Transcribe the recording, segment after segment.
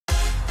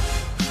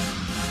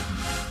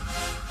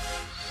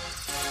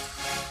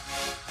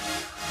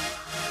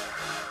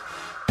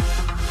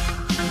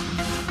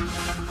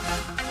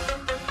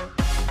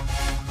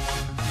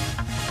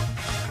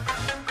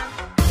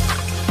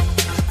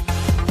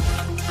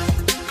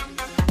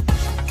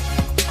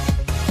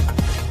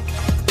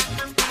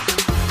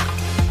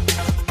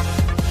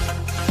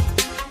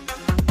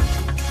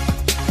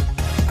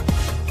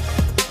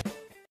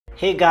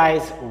Hey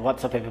guys,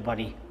 what's up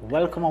everybody?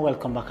 Welcome or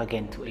welcome back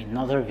again to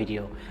another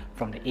video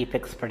from the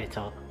Apex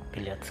Predator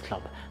Billiards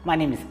Club. My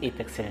name is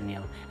Apex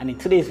Selenio, and in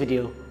today's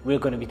video we're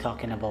going to be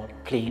talking about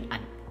playing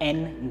an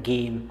end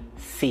game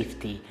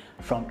safety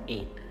from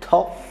a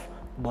tough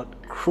but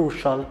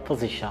crucial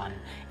position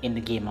in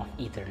the game of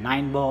either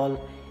 9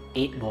 ball,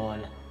 8 ball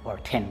or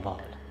 10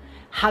 ball.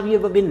 Have you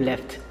ever been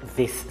left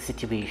this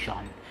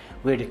situation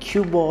where the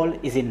cue ball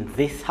is in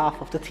this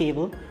half of the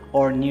table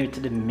or near to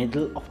the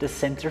middle of the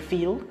center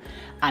field,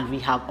 and we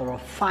have our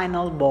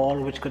final ball,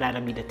 which could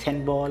either be the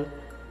 10 ball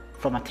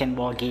from a 10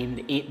 ball game,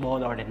 the 8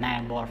 ball or the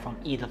 9 ball from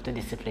either of the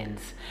disciplines,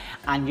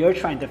 and you're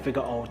trying to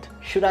figure out,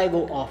 should I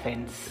go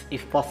offense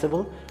if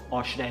possible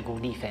or should I go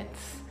defense?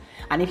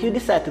 And if you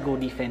decide to go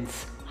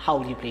defense, how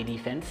do you play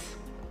defense?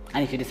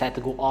 And if you decide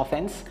to go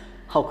offense,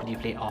 how could you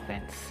play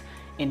offense?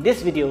 In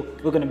this video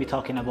we're going to be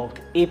talking about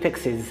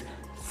Apex's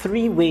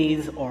 3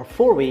 ways or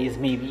 4 ways,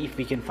 maybe if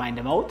we can find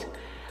them out,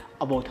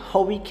 about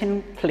how we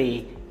can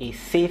play a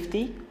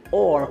safety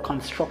or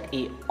construct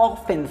a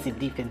offensive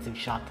defensive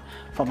shot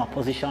from a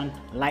position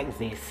like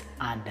this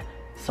and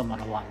some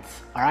other ones.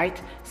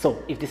 Alright,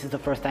 so if this is the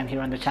first time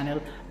here on the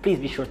channel, please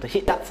be sure to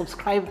hit that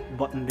subscribe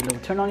button below,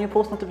 turn on your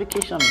post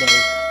notification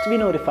bell to be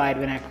notified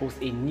when I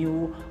post a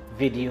new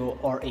video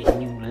or a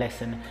new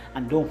lesson,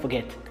 and don't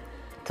forget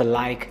to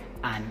like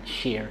and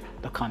share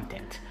the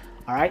content.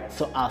 Alright,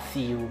 so I'll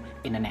see you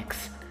in the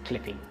next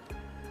clipping.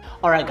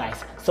 Alright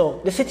guys, so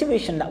the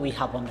situation that we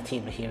have on the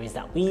table here is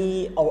that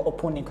our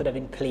opponent could have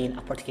been playing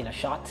a particular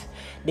shot.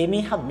 They may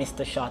have missed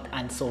the shot,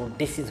 and so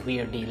this is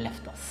where they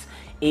left us.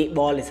 8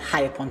 ball is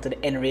high up onto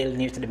the end rail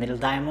near to the middle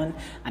diamond,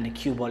 and the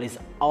cue ball is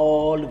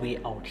all the way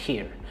out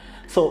here.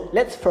 So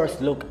let's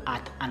first look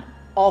at an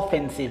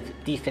offensive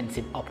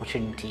defensive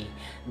opportunity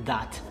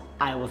that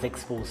I was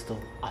exposed to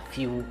a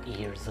few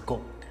years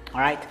ago.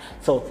 Alright,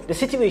 so the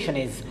situation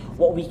is,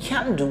 what we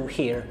can do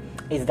here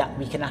is that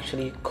we can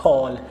actually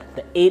call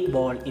the 8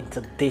 ball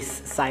into this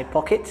side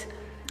pocket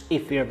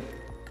if we're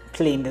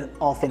playing the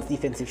offense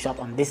defensive shot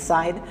on this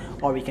side,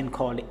 or we can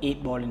call the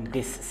 8 ball in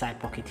this side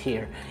pocket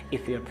here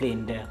if we're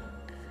playing the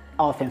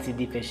offensive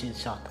defensive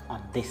shot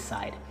on this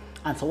side.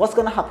 And so what's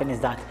going to happen is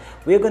that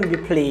we're going to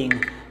be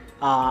playing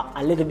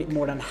a little bit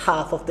more than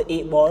half of the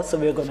 8 ball, so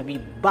we're going to be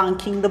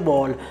banking the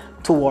ball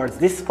towards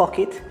this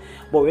pocket,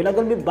 but we're not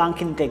going to be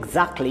banking it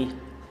exactly.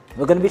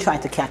 We're going to be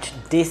trying to catch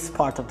this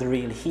part of the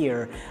rail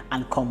here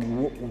and come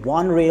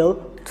 1 rail,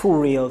 2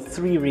 rail,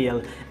 3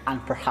 rail,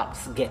 and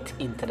perhaps get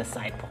into the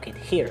side pocket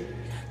here.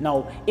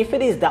 Now if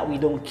it is that we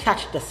don't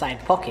catch the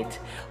side pocket,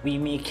 we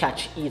may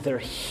catch either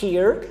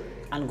here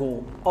and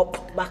go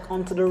up back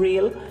onto the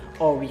rail,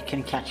 or we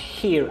can catch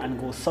here and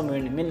go somewhere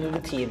in the middle of the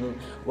table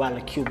while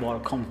the cue ball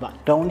comes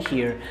back down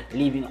here,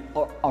 leaving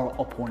our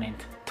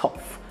opponent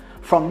tough.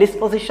 From this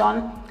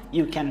position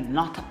you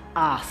cannot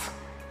ask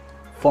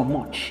for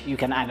much. You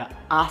can either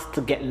ask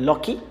to get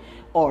lucky,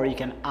 or you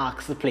can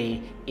ask to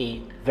play a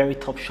very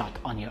tough shot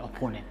on your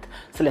opponent.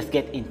 So let's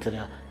get into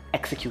the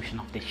execution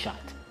of this shot.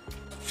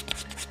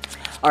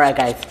 Alright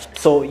guys,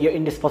 so you're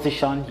in this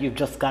position. You've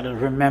just got to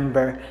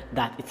remember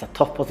that it's a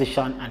tough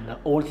position, and the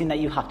only thing that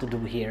you have to do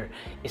here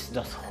is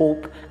just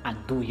hope and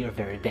do your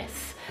very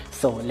best.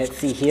 So let's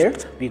see here,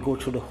 we go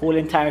through the whole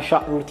entire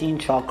shot routine: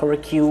 chalk or a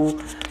cue,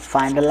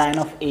 find the line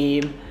of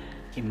aim,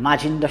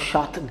 imagine the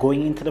shot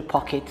going into the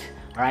pocket,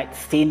 alright,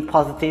 staying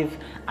positive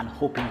and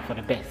hoping for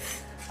the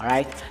best.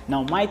 Alright,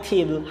 now my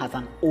table has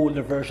an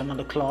older version of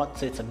the cloth,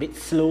 so it's a bit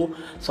slow,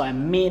 so I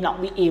may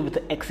not be able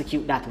to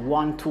execute that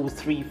 1, 2,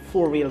 3,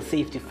 4 rail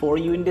safety for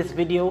you in this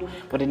video,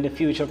 but in the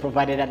future,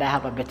 provided that I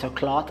have a better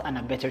cloth and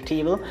a better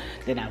table,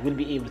 then I will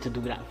be able to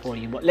do that for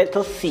you. But let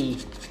us see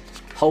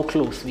how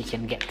close we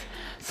can get.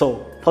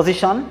 So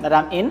position that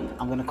I'm in,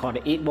 I'm going to call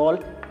the 8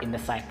 ball in the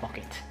side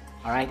pocket.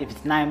 Alright, if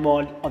it's 9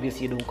 ball,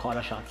 obviously you don't call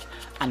a shot,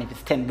 and if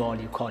it's 10 ball,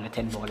 you call the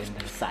 10 ball in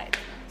the side.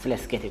 So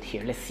let's get it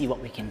here. Let's see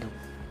what we can do.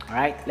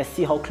 Alright, let's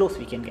see how close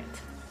we can get.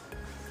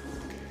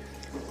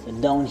 So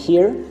down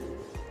here,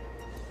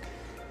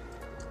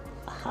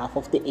 half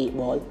of the 8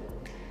 ball,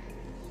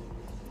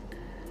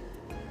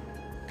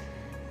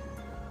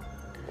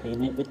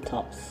 playing it with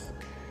tops.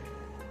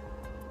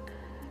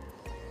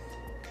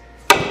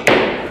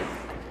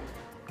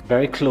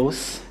 Very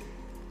close,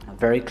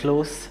 very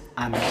close.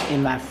 And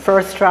in my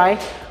first try,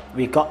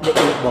 we got the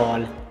 8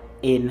 ball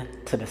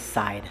into the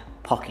side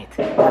pocket.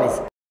 That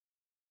is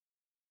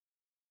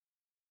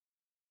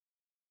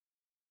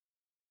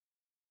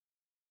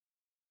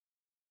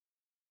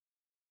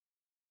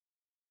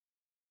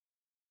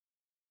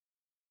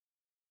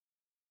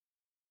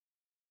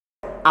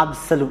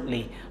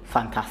absolutely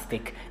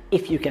fantastic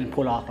if you can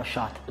pull off a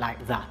shot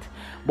like that.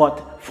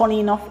 But funny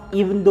enough,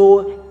 even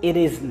though it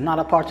is not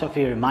a part of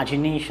your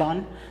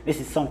imagination, this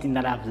is something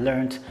that I've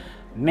learned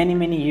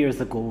many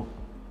years ago,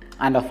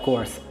 and of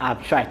course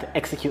I've tried to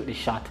execute this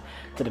shot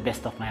to the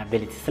best of my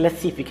ability. So let's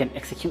see if we can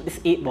execute this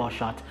 8 ball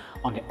shot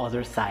on the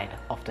other side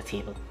of the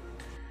table.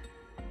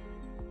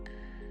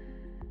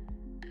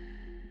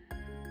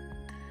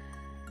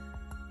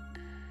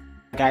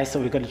 Alright guys,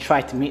 so we're going to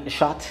try to make the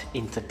shot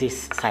into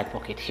this side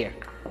pocket here.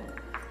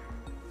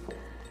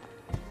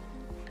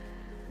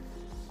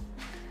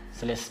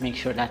 So let's make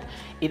sure that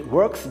it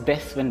works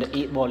best when the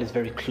 8 ball is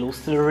very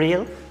close to the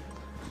rail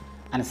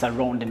and it's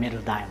around the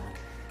middle diamond.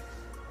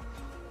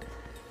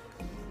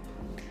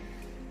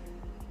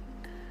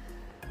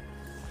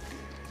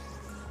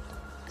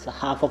 So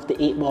half of the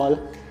 8 ball,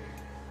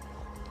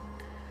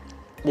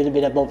 a little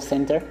bit above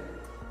center.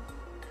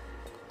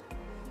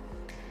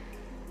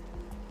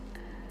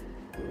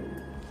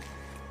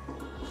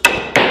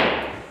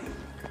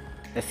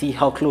 Let's see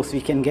how close we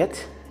can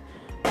get.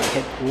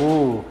 Okay.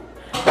 Ooh.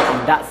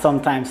 And that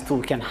sometimes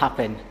too can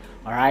happen,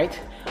 all right?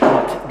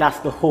 But that's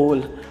the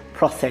whole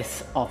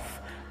process of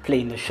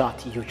playing the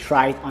shot. You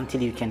try it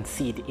until you can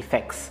see the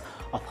effects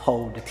of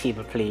how the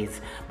table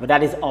plays. But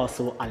that is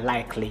also a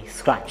likely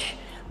scratch.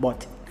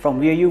 But from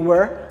where you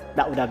were,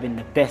 that would have been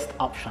the best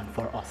option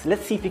for us.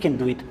 Let's see if we can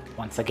do it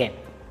once again.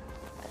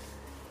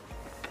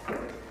 So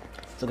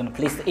I'm gonna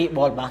place the 8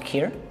 ball back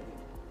here.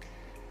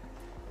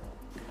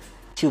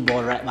 2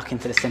 ball right back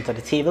into the center of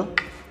the table.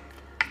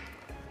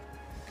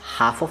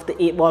 Half of the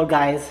 8 ball,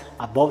 guys,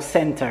 above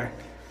center,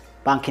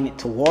 banking it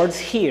towards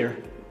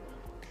here,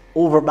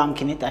 over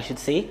banking it, I should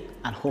say,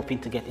 and hoping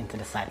to get into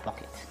the side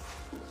pocket.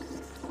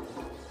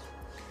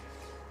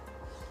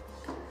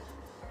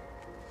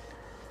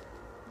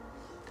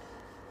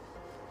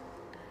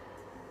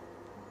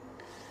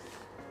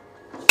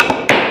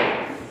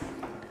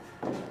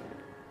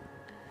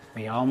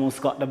 We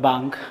almost got the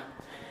bank,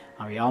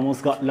 and we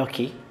almost got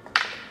lucky.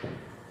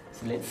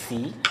 So let's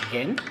see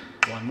again.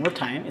 One more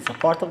time. It's a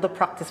part of the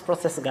practice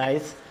process,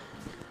 guys.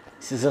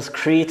 This is just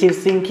creative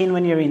thinking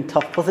when you're in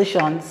tough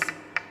positions.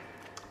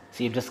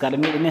 So you've just got to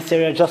make the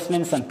necessary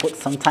adjustments and put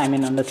some time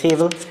in on the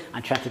table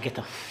and try to get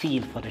a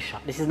feel for the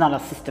shot. This is not a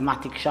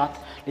systematic shot.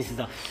 This is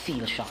a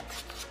feel shot.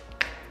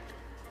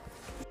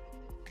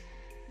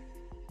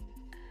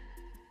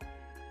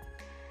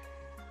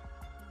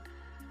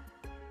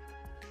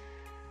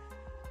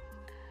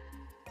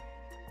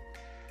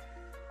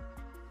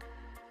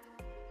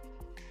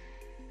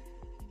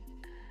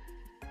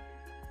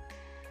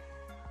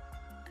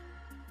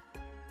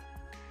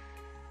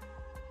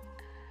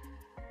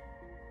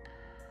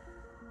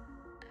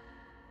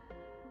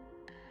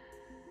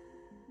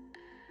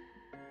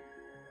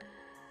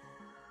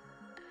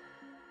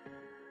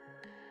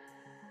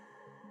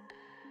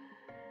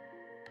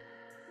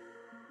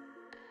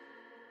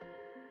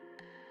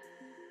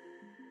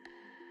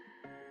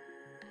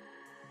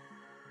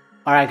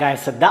 Alright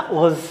guys, so that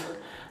was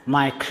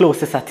my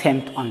closest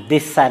attempt on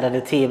this side of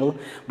the table,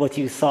 but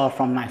you saw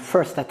from my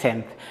first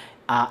attempt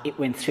it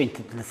went straight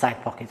into the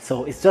side pocket.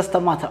 So it's just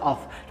a matter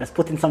of just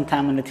putting some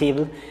time on the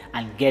table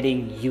and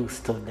getting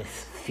used to this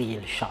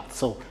feel shot.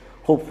 So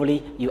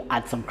hopefully you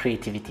add some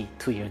creativity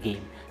to your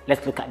game.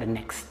 Let's look at the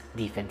next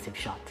defensive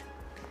shot.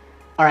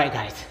 Alright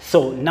guys,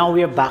 so now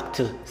we're back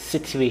to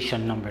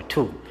situation number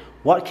 2.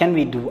 What can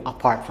we do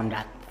apart from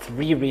that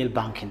 3 rail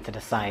banking to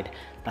the side?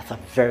 That's a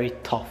very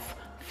tough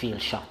feel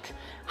shot.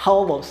 How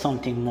about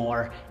something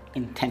more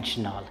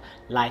intentional,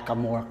 like a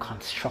more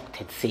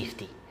constructed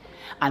safety?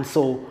 And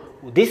so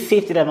this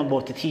safety that I'm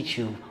about to teach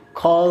you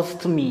calls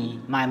to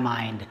my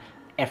mind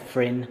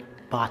Efren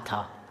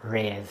Bata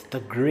Reyes, the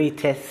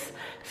greatest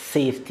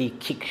safety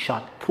kick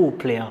shot pool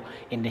player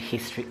in the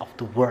history of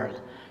the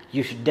world.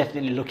 You should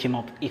definitely look him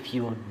up if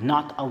you're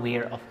not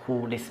aware of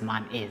who this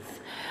man is.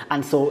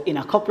 And so in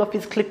a couple of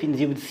his clippings,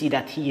 you would see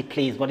that he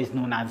plays what is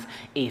known as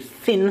a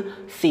thin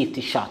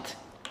safety shot,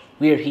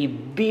 where he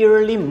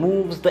barely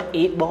moves the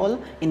 8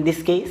 ball in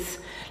this case,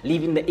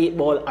 leaving the 8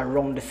 ball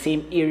around the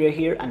same area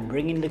here and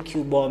bringing the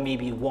cue ball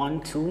maybe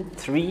 1, 2,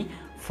 3,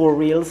 4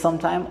 rails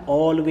sometime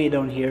all the way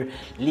down here,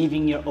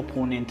 leaving your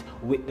opponent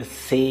with the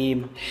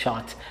same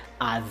shot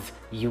as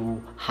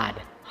you had.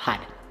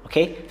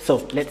 Okay, so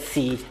let's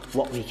see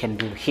what we can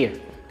do here.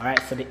 All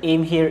right, so the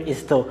aim here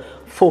is to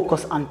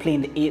focus on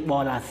playing the 8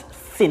 ball as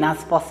thin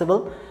as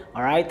possible.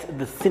 All right,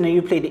 the thinner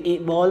you play the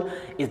 8 ball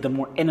is the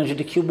more energy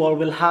the cue ball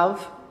will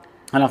have.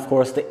 And of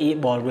course, the 8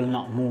 ball will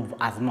not move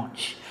as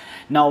much.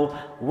 Now,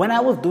 when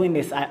I was doing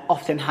this, I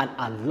often had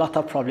a lot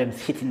of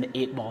problems hitting the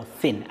 8 ball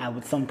thin. I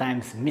would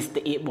sometimes miss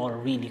the 8 ball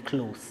really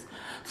close.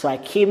 So I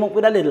came up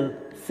with a little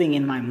thing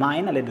in my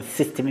mind, a little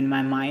system in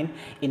my mind,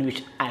 in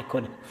which I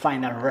could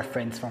find a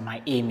reference for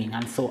my aiming.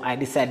 And so I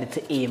decided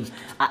to aim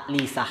at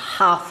least a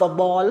half a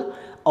ball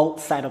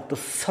outside of the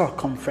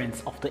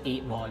circumference of the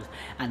 8 ball,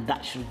 and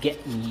that should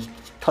get me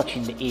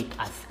touching the 8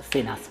 as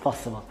thin as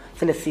possible.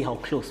 So let's see how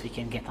close we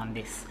can get on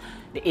this.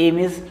 The aim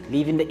is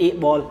leaving the 8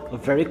 ball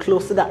very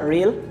close to that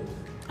rail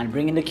and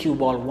bringing the cue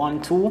ball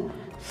 1, 2,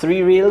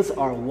 3 rails,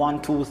 or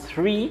 1, 2,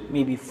 3,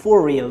 maybe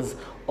 4 rails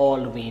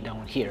all the way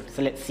down here.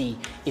 So let's see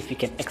if we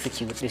can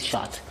execute this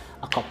shot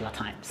a couple of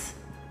times.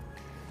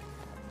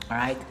 All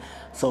right,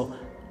 so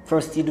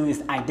first you do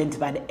is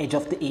identify the edge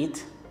of the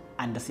 8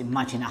 and just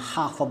imagine a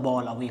half a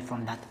ball away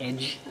from that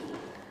edge,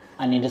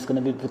 and you're just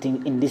going to be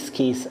putting, in this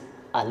case,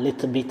 a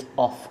little bit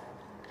of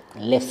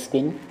left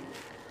spin.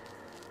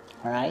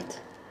 All right,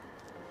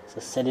 So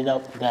set it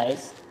up,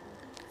 guys.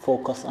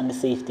 Focus on the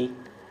safety.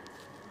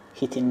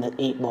 Hitting the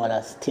 8 ball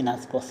as thin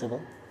as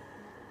possible.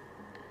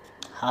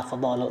 Half a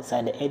ball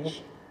outside the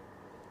edge.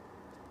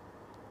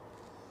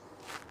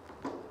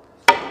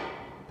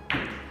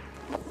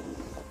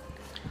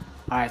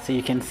 Alright, so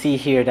you can see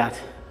here that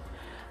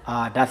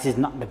that is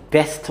not the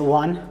best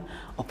one.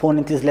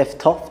 Opponent is left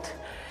tucked.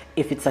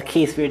 If it's a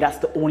case where that's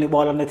the only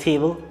ball on the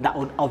table, that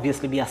would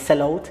obviously be a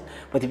sellout.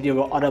 But if there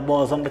were other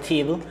balls on the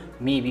table,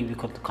 maybe we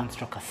could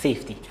construct a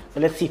safety. So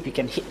let's see if we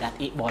can hit that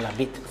 8 ball a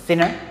bit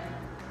thinner.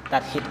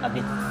 That hit a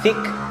bit thick.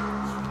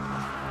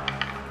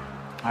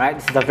 Alright,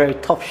 this is a very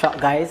tough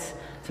shot, guys.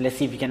 So let's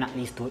see if we can at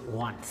least do it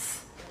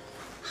once.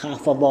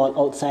 Half a ball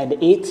outside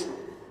the 8.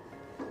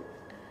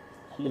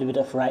 A little bit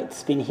of right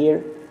spin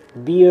here.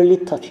 Barely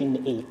touching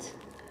the 8.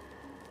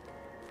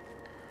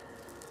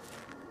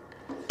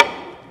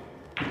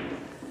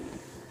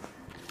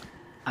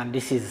 And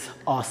this is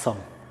awesome.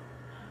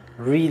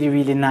 Really,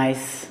 really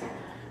nice.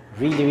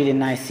 Really, really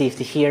nice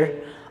safety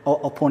here. Our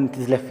opponent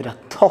is left with a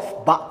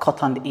tough back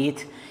cut on the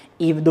 8.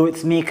 Even though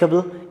it's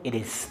makeable, it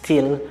is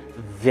still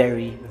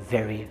very,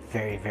 very,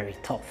 very, very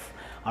tough.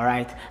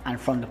 Alright,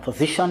 and from the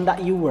position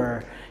that you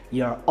were,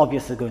 you're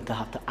obviously going to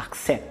have to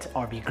accept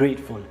or be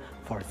grateful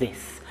for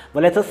this.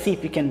 But let us see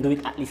if we can do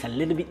it at least a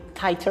little bit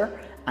tighter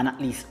and at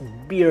least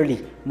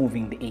barely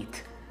moving the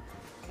 8.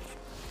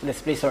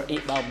 Let's place our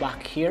 8 ball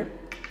back here.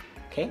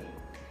 Okay,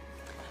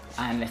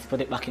 and let's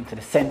put it back into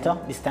the center.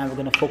 This time we're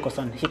going to focus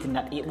on hitting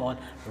that 8 ball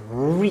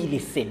really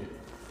thin.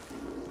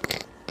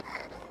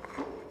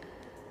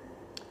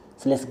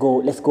 So let's go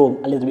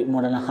a little bit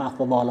more than a half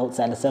a ball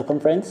outside the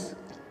circumference.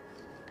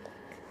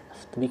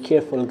 Have to be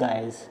careful,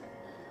 guys.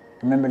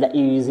 Remember that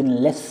you're using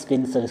left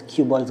spin, so the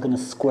cue ball is going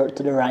to squirt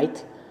to the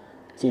right.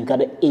 So you've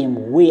got to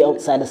aim way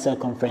outside the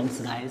circumference,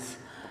 guys,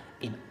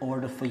 in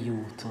order for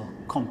you to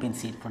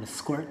compensate for the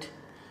squirt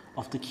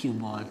of the cue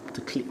ball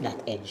to clip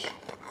that edge.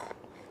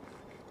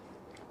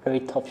 Very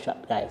tough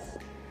shot, guys.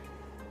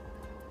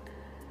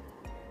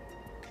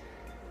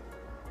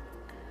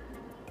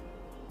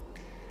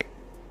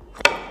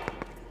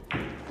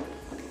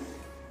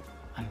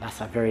 And that's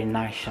a very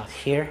nice shot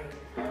here.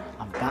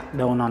 I'm back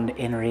down on the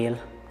end rail,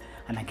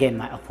 and again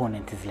my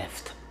opponent is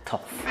left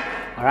tough.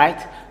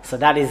 Alright, so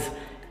that is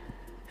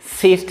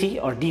safety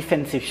or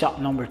defensive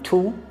shot number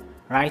 2,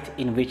 right,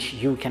 in which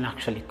you can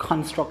actually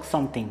construct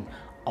something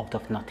out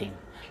of nothing.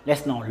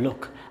 Let's now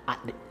look at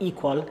the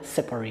equal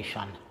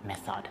separation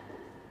method.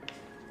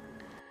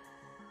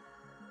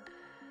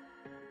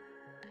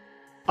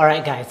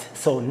 Alright guys,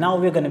 so now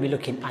we're going to be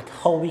looking at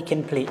how we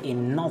can play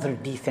another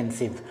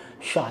defensive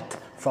shot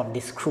from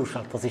this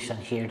crucial position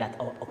here that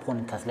our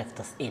opponent has left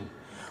us in.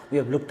 We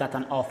have looked at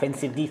an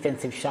offensive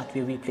defensive shot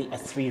where we play a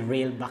 3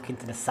 rail back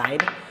into the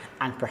side,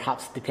 and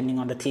perhaps depending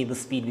on the table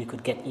speed we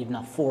could get even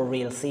a 4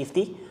 rail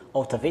safety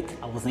out of it.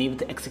 I wasn't able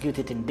to execute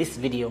it in this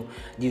video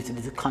due to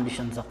the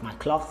conditions of my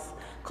cloth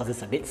because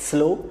it's a bit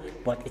slow,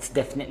 but it's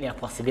definitely a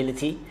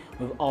possibility.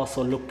 We've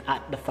also looked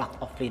at the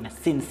fact of playing a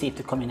thin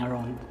safety coming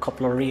around a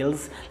couple of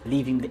rails,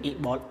 leaving the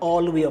 8 ball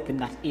all the way up in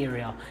that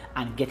area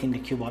and getting the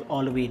cue ball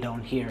all the way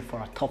down here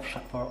for a tough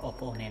shot for our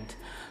opponent.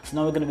 So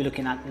now we're going to be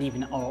looking at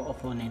leaving our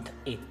opponent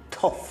a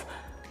tough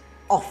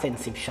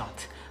offensive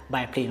shot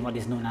by playing what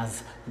is known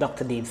as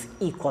Dr. Dave's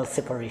equal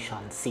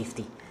separation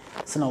safety.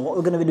 So now what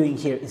we're going to be doing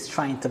here is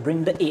trying to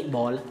bring the 8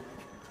 ball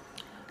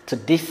to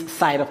this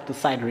side of the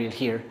side rail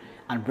here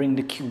and bring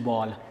the cue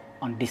ball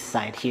on this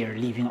side here,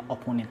 leaving our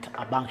opponent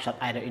a bank shot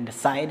either in the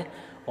side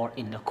or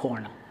in the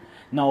corner.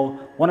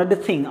 Now, one of the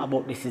things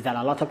about this is that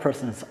a lot of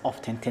persons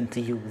often tend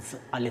to use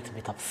a little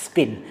bit of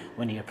spin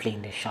when you're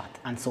playing this shot.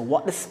 And so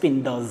what the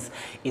spin does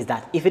is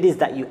that if it is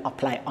that you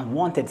apply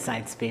unwanted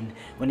side spin,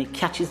 when it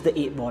catches the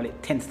 8 ball,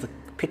 it tends to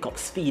pick up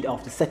speed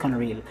off the second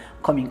rail,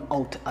 coming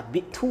out a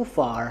bit too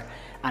far.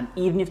 And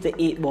even if the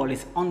 8 ball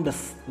is on the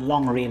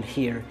long rail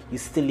here, you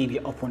still leave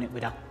your opponent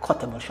with a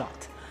cuttable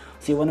shot.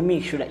 So you want to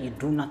make sure that you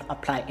do not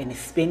apply any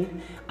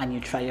spin, and you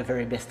try your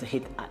very best to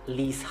hit at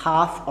least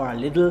half or a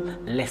little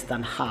less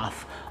than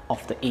half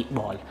of the 8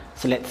 ball.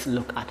 So let's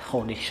look at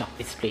how this shot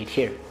is played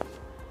here.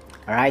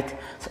 Alright,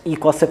 so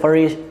equal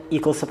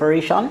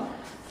separation.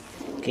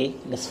 Okay,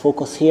 let's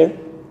focus here.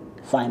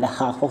 Find a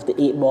half of the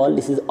 8 ball.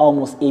 This is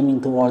almost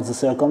aiming towards the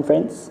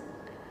circumference.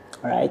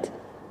 Alright,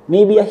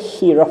 maybe a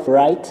hair of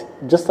right,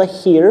 just a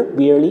hair,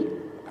 barely,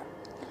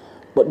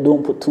 but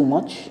don't put too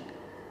much.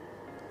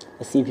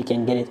 Let's see if we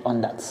can get it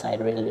on that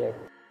side rail there.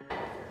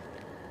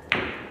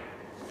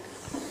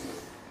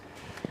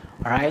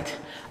 Alright,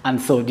 and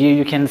so there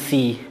you can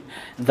see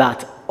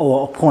that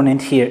our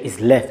opponent here is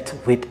left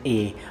with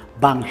a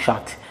bang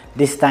shot.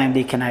 This time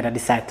they can either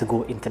decide to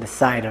go into the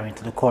side or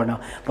into the corner,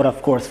 but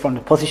of course from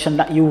the position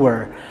that you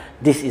were,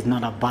 this is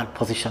not a bad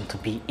position to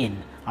be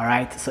in.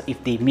 Alright, so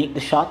if they make the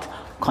shot,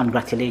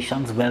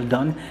 congratulations, well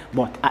done,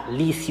 but at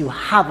least you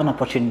have an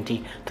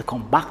opportunity to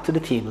come back to the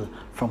table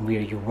from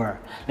where you were.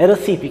 Let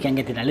us see if we can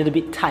get it a little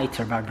bit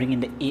tighter by bringing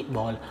the 8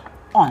 ball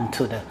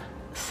onto the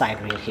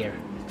side rail here.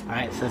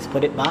 Alright, so let's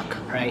put it back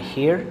right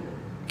here.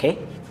 Okay,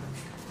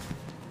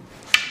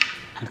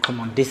 and come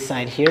on this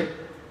side here.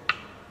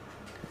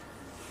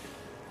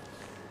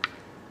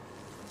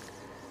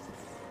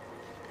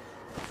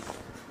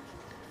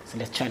 So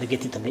let's try to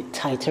get it a bit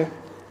tighter.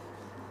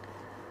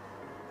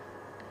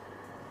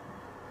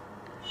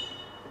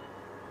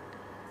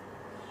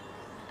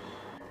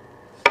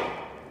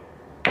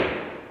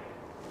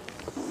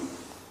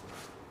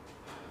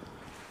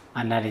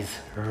 And that is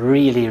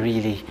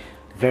really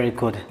very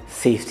good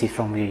safety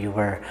from where you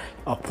were.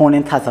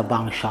 Opponent has a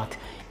bang shot.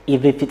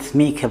 Even if it's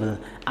makeable,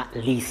 at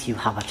least you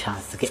have a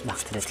chance to get back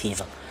to the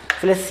table.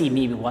 So let's see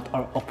maybe what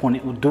our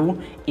opponent would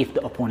do if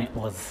the opponent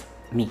was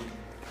me.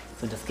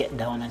 So just get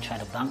down and try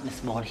to bank this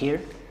ball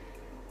here.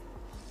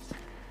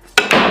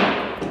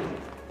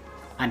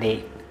 And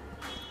hey,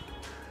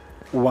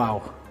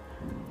 wow,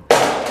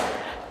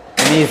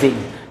 amazing.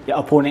 The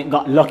opponent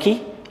got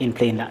lucky in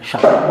playing that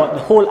shot. But the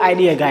whole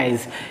idea,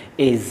 guys,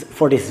 is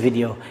for this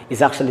video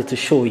is actually to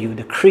show you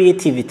the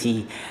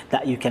creativity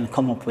that you can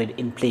come up with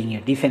in playing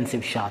your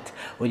defensive shot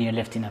when you're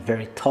left in a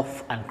very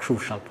tough and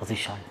crucial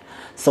position.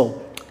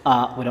 So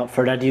without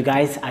further ado,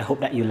 guys, I hope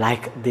that you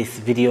like this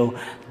video,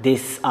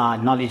 this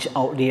knowledge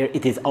out there.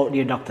 It is out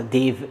there. Dr.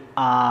 Dave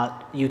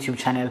YouTube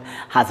channel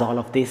has all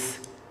of this.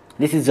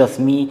 This is just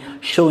me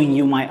showing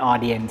you, my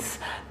audience,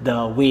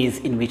 the ways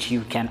in which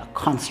you can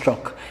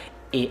construct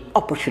an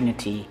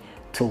opportunity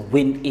to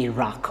win a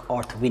rack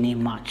or to win a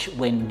match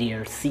when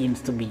there seems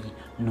to be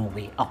no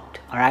way out.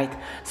 All right,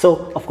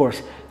 so of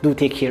course, do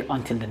take care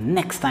until the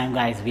next time,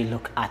 guys. We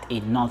look at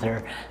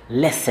another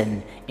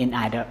lesson in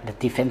either the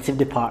defensive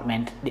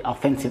department, the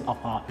offensive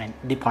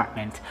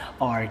department,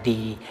 or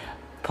the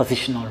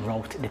positional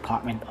route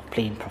department of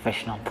playing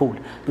professional pool.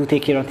 Do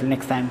take care until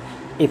next time.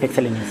 Apex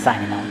LNU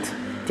signing out.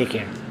 Take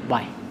care.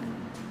 Bye.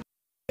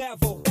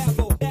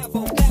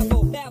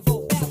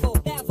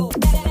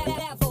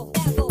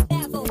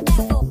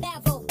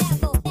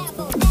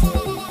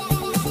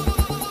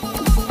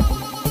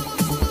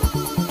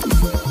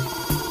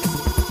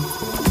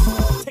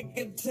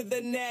 To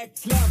the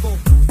next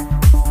level.